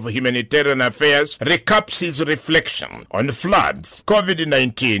Coordination of Humanitarian Affairs, recaps his reflection on floods,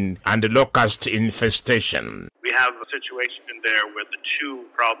 COVID-19, and locust infestation. We have a situation there where the two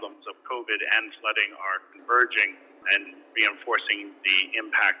problems of COVID and flooding are converging and reinforcing the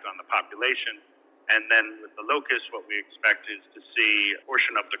impact on the population. And then with the locust, what we expect is to see a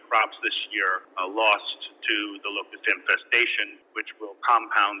portion of the crops this year lost to the locust infestation, which will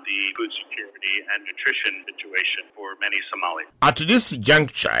compound the food security and nutrition situation for many Somalis. At this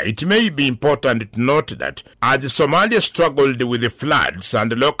juncture, it may be important to note that as Somalia struggled with the floods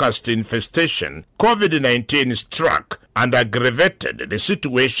and locust infestation, COVID-19 struck and aggravated the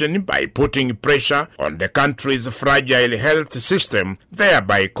situation by putting pressure on the country's fragile health system,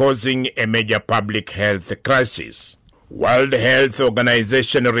 thereby causing a major public health crisis. World Health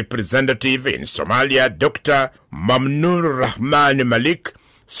Organization representative in Somalia, Dr. Mamnoor Rahman Malik,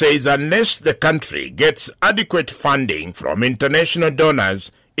 says unless the country gets adequate funding from international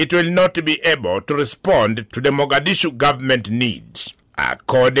donors, it will not be able to respond to the Mogadishu government needs.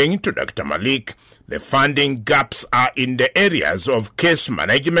 According to Dr. Malik, the funding gaps are in the areas of case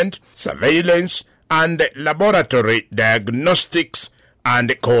management, surveillance, and laboratory diagnostics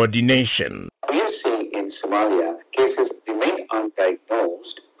and coordination. We are seeing in Somalia cases remain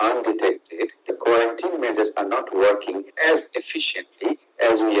undiagnosed, undetected. The quarantine measures are not working as efficiently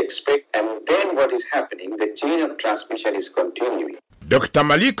as we expect, and then what is happening, the chain of transmission is continuing. Dr.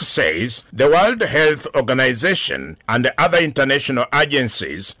 Malik says the World Health Organization and other international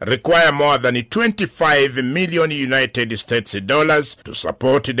agencies require more than 25 million United States dollars to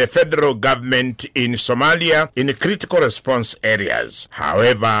support the federal government in Somalia in critical response areas.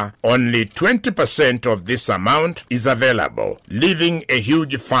 However, only 20% of this amount is available, leaving a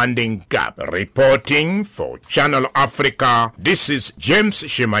huge funding gap. Reporting for Channel Africa, this is James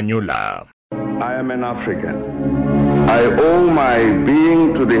Shimanyula. I am an African. I owe my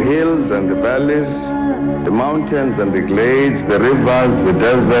being to the hills and the valleys, the mountains and the glades, the rivers, the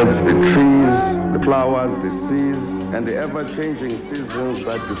deserts, the trees, the flowers, the seas, and the ever-changing seasons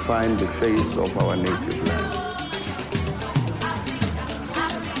that define the face of our native land.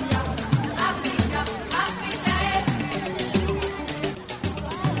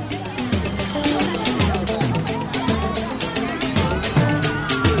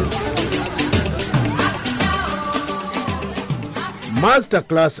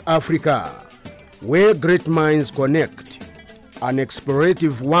 Masterclass Africa, where great minds connect. an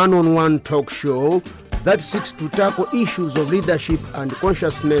explorative one-on-one talk show that seeks to tackle issues of leadership and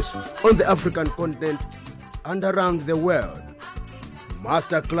consciousness on the African continent and around the world.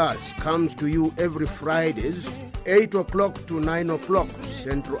 Masterclass comes to you every Fridays, 8 o'clock to 9 o'clock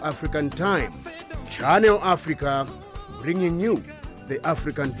Central African Time. Channel Africa, bringing you the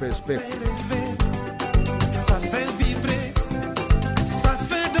African perspective.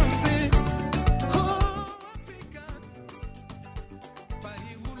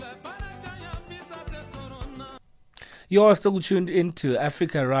 You are still tuned into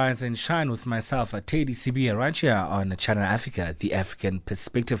Africa Rise and Shine with myself, Teddy Sibia, right here on Channel Africa, the African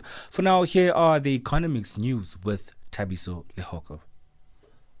Perspective. For now, here are the economics news with Thabiso Lehoko.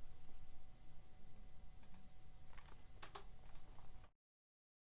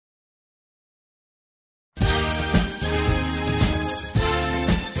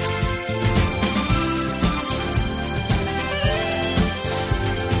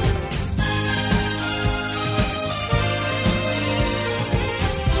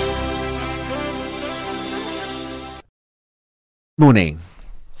 Morning.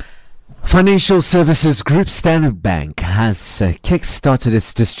 Financial Services Group Standard Bank has kick-started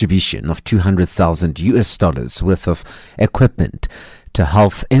its distribution of $200,000 worth of equipment to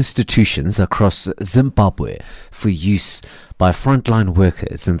health institutions across Zimbabwe for use by frontline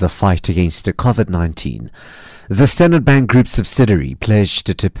workers in the fight against COVID-19. The Standard Bank Group subsidiary pledged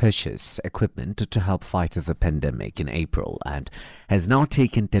to purchase equipment to help fight the pandemic in April and has now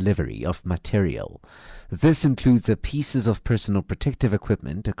taken delivery of material. This includes pieces of personal protective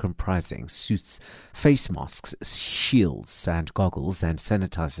equipment comprising suits, face masks, shields and goggles and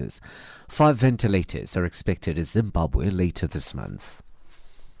sanitizers. 5 ventilators are expected in Zimbabwe later this month.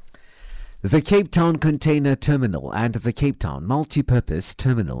 The Cape Town Container Terminal and the Cape Town Multipurpose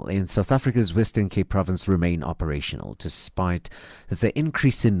Terminal in South Africa's Western Cape Province remain operational despite the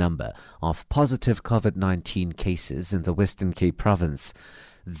increase in number of positive COVID-19 cases in the Western Cape Province.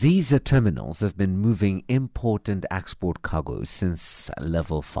 These terminals have been moving import and export cargo since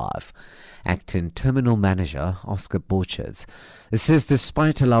level 5. Acting Terminal Manager Oscar Borchers says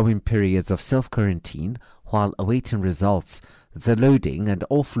despite allowing periods of self-quarantine while awaiting results, the loading and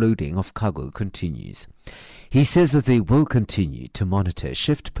offloading of cargo continues. He says that they will continue to monitor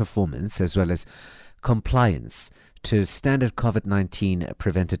shift performance as well as compliance to standard COVID-19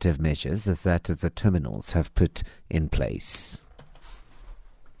 preventative measures that the terminals have put in place.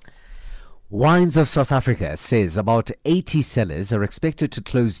 Wines of South Africa says about 80 cellars are expected to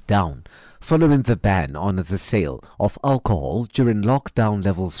close down following the ban on the sale of alcohol during lockdown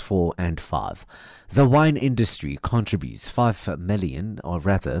levels 4 and 5. The wine industry contributes $5 million, or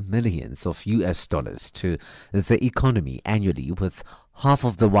rather millions of US dollars to the economy annually, with half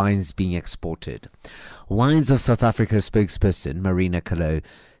of the wines being exported. Wines of South Africa spokesperson Marina Kalo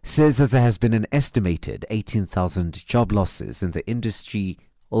says that there has been an estimated 18,000 job losses in the industry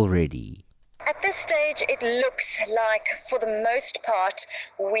already. At this stage, it looks like, for the most part,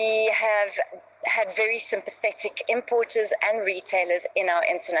 we have had very sympathetic importers and retailers in our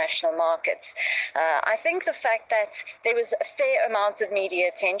international markets. I think the fact that there was a fair amount of media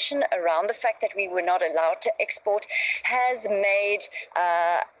attention around the fact that we were not allowed to export has made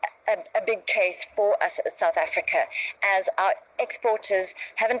a big case for us as South Africa, as our exporters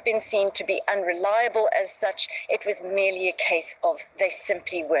haven't been seen to be unreliable as such. It was merely a case of they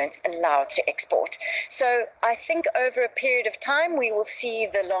simply weren't allowed to export. So I think over a period of time we will see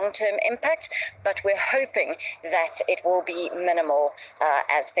the long-term impact, but we're hoping that it will be minimal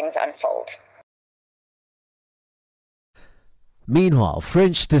as things unfold. Meanwhile,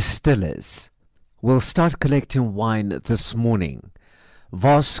 French distillers will start collecting wine this morning.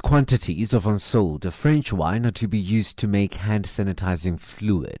 Vast quantities of unsold French wine are to be used to make hand sanitizing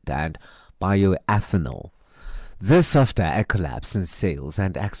fluid and bioethanol. This after a collapse in sales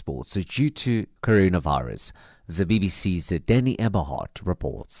and exports due to coronavirus. The BBC's Danny Eberhardt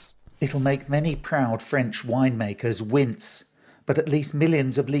reports. It'll make many proud French winemakers wince, but at least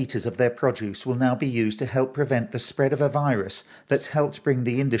millions of litres of their produce will now be used to help prevent the spread of a virus that's helped bring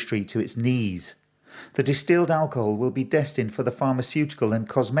the industry to its knees. The distilled alcohol will be destined for the pharmaceutical and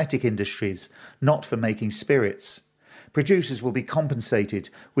cosmetic industries, not for making spirits. Producers will be compensated,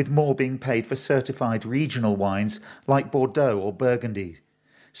 with more being paid for certified regional wines like Bordeaux or Burgundy.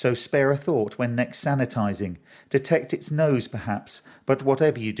 So spare a thought when next sanitizing. Detect its nose perhaps, but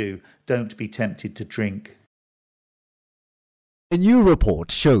whatever you do, don't be tempted to drink. A new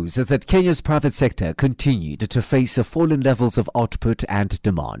report shows that Kenya's private sector continued to face fallen levels of output and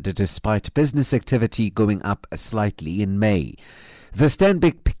demand, despite business activity going up slightly in May. The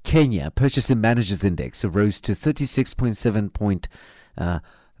Stanbic Kenya Purchasing Managers Index rose to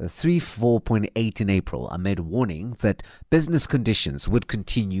 34.8 in April amid warning that business conditions would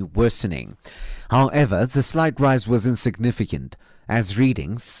continue worsening. However, the slight rise was insignificant, as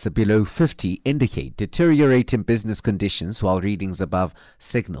readings below 50 indicate deteriorating business conditions while readings above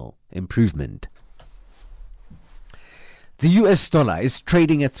signal improvement. The US dollar is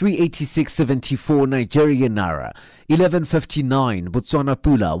trading at 386.74 Nigerian naira, 11.59 Botswana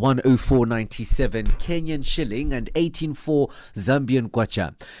pula, 104.97 Kenyan shilling, and 18.4 Zambian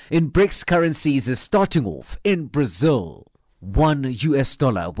kwacha. In BRICS currencies, starting off in Brazil, $1 US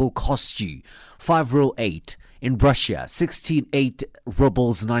will cost you 5.08. In Russia, 16.8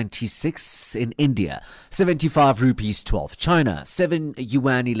 rubles 96. In India, 75 rupees 12. China, 7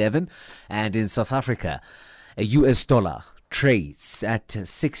 yuan 11. And in South Africa, a US dollar trades at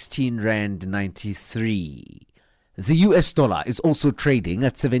 16 rand 93. The US dollar is also trading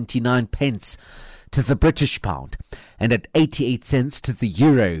at 79 pence to the British pound and at 88 cents to the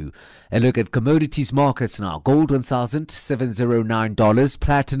euro. A look at commodities markets now. Gold $1,709,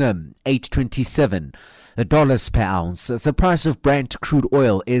 platinum $827 per ounce. The price of Brent crude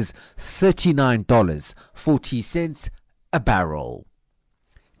oil is $39.40 a barrel.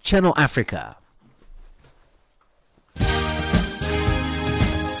 Channel Africa.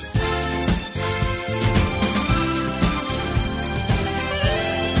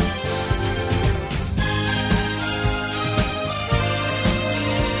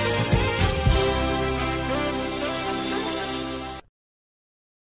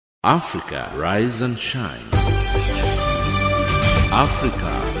 Africa, rise and shine.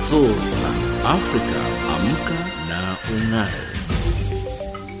 Africa, zorka. Africa, amka na ung'are.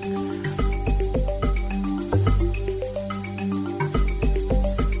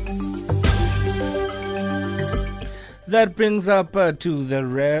 That brings us to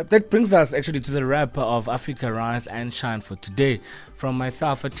the wrap of Africa Rise and Shine for today. From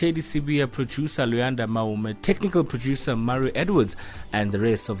myself, Teddy Sibia, producer Luyanda Maume, technical producer Mario Edwards, and the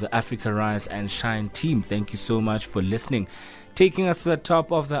rest of the Africa Rise and Shine team, thank you so much for listening. Taking us to the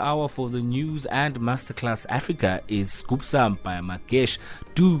top of the hour for the news and Masterclass Africa is Scoop Sam by Magesh.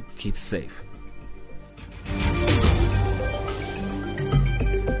 Do keep safe.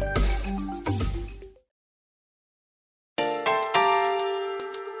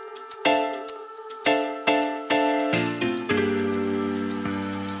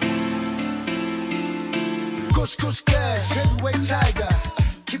 Kush cash, heavyweight tiger.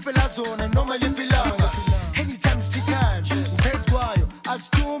 Keep it zone and normally belong. Anytime, time. Praise Guayo, as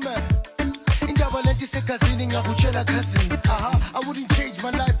to me. In the Valenti Secazini, Abuchela cousin. I wouldn't change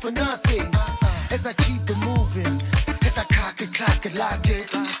my life for nothing. As I keep it moving, as I cock it, clock it, lock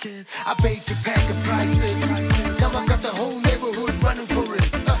it. I bake it, pack it, price it. Now I got the whole neighborhood running for it.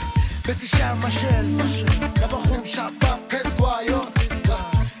 Bessie shine my shell. Never home shop up, Praise Guayo.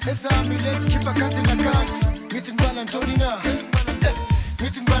 As I mean, let's keep a cut in the cards. Meeting Valentonina,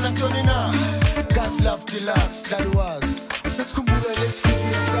 meeting Valentonina. God's love till us, that was. Let's come over, let's keep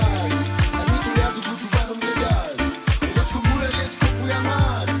your size. I need to have to go to Random Leaders. Let's come over, let's keep your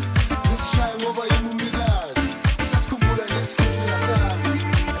mass. Let's shine over your movie. Let's come over, let's keep your size.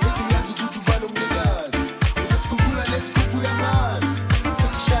 I need to have to go to Random Leaders. Let's come over, let's keep your mass.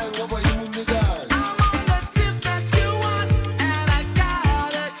 Let's shine over your movie.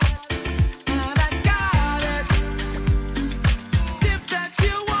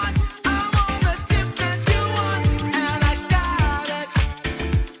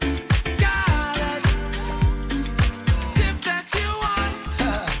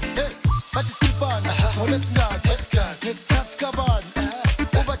 Let's catch covered.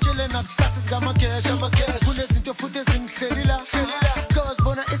 Over chilling up, sasses got my cash. Bullets into foot is in Shelila. Cause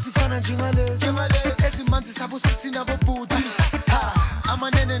Bona is in front of Jingales. Every month is about 16 of a booty. I'm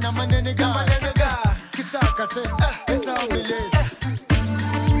a nene, guy. Kitaka say, it's how we live.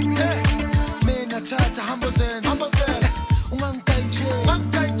 Men are tired to humble zen.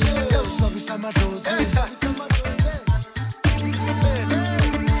 Umangkaiche. Yo, so be some of those.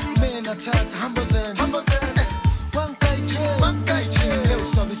 Men are tired to humble zen.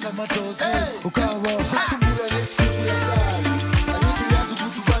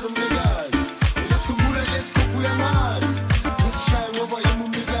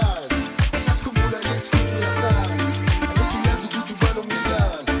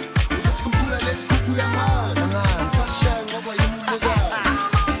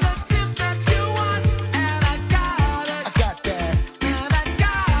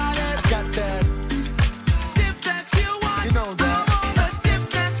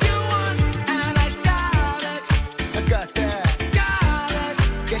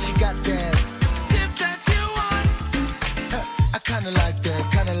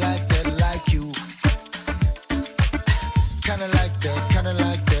 that, kinda like that, like you. Kinda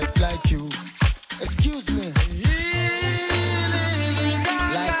like that, like you. Excuse me.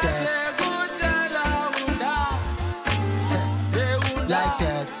 Like that. Like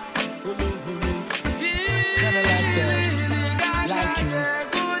that.